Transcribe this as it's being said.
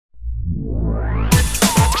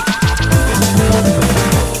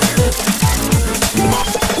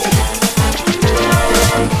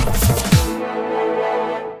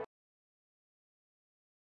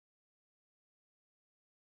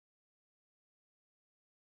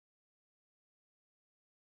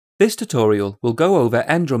This tutorial will go over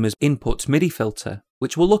MDrummer's input MIDI filter,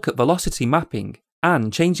 which will look at velocity mapping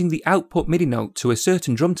and changing the output MIDI note to a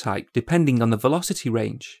certain drum type depending on the velocity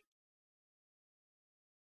range.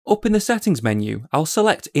 Up in the settings menu, I'll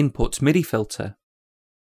select Input MIDI filter.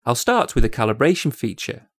 I'll start with the calibration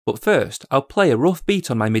feature, but first I'll play a rough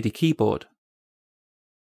beat on my MIDI keyboard.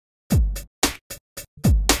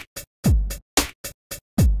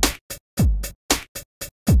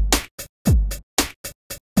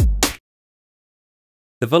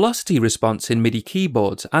 The velocity response in MIDI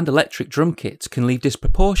keyboards and electric drum kits can leave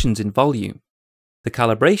disproportions in volume. The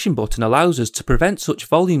calibration button allows us to prevent such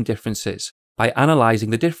volume differences by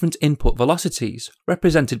analysing the different input velocities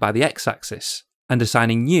represented by the x-axis and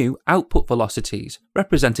assigning new output velocities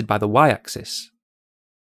represented by the y-axis.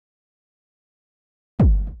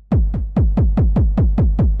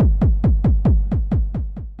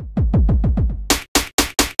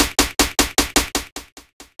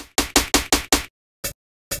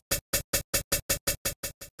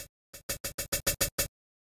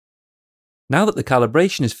 Now that the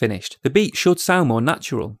calibration is finished, the beat should sound more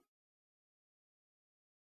natural.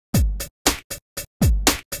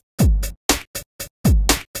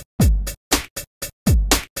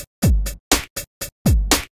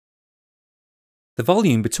 The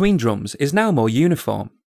volume between drums is now more uniform.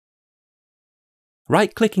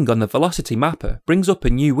 Right-clicking on the velocity mapper brings up a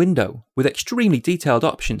new window with extremely detailed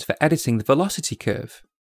options for editing the velocity curve.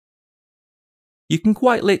 You can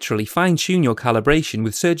quite literally fine-tune your calibration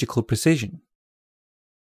with surgical precision.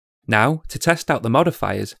 Now, to test out the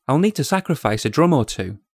modifiers, I'll need to sacrifice a drum or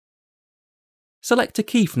two. Select a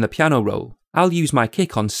key from the piano roll. I'll use my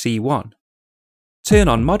kick on C1. Turn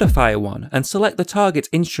on Modifier 1 and select the target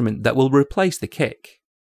instrument that will replace the kick.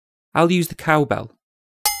 I'll use the cowbell.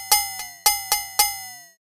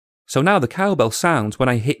 So now the cowbell sounds when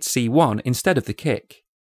I hit C1 instead of the kick.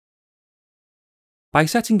 By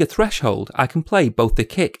setting a threshold, I can play both the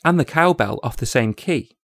kick and the cowbell off the same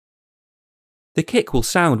key. The kick will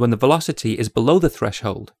sound when the velocity is below the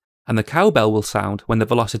threshold, and the cowbell will sound when the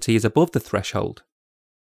velocity is above the threshold.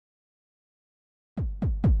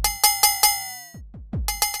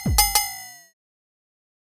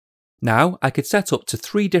 Now I could set up to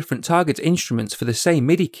 3 different target instruments for the same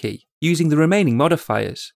MIDI key using the remaining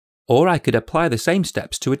modifiers, or I could apply the same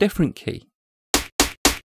steps to a different key.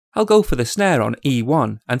 I'll go for the snare on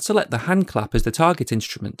E1 and select the hand clap as the target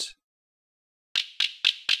instrument.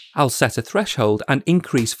 I'll set a threshold and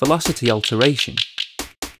increase velocity alteration.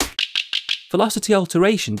 Velocity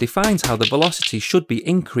alteration defines how the velocity should be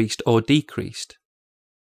increased or decreased.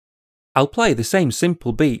 I'll play the same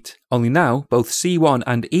simple beat, only now both C1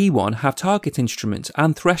 and E1 have target instrument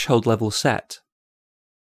and threshold level set.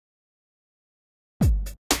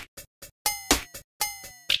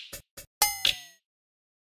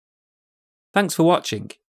 Thanks for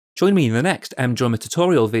watching. Join me in the next MDrummer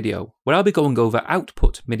tutorial video where I'll be going over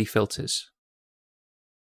output MIDI filters.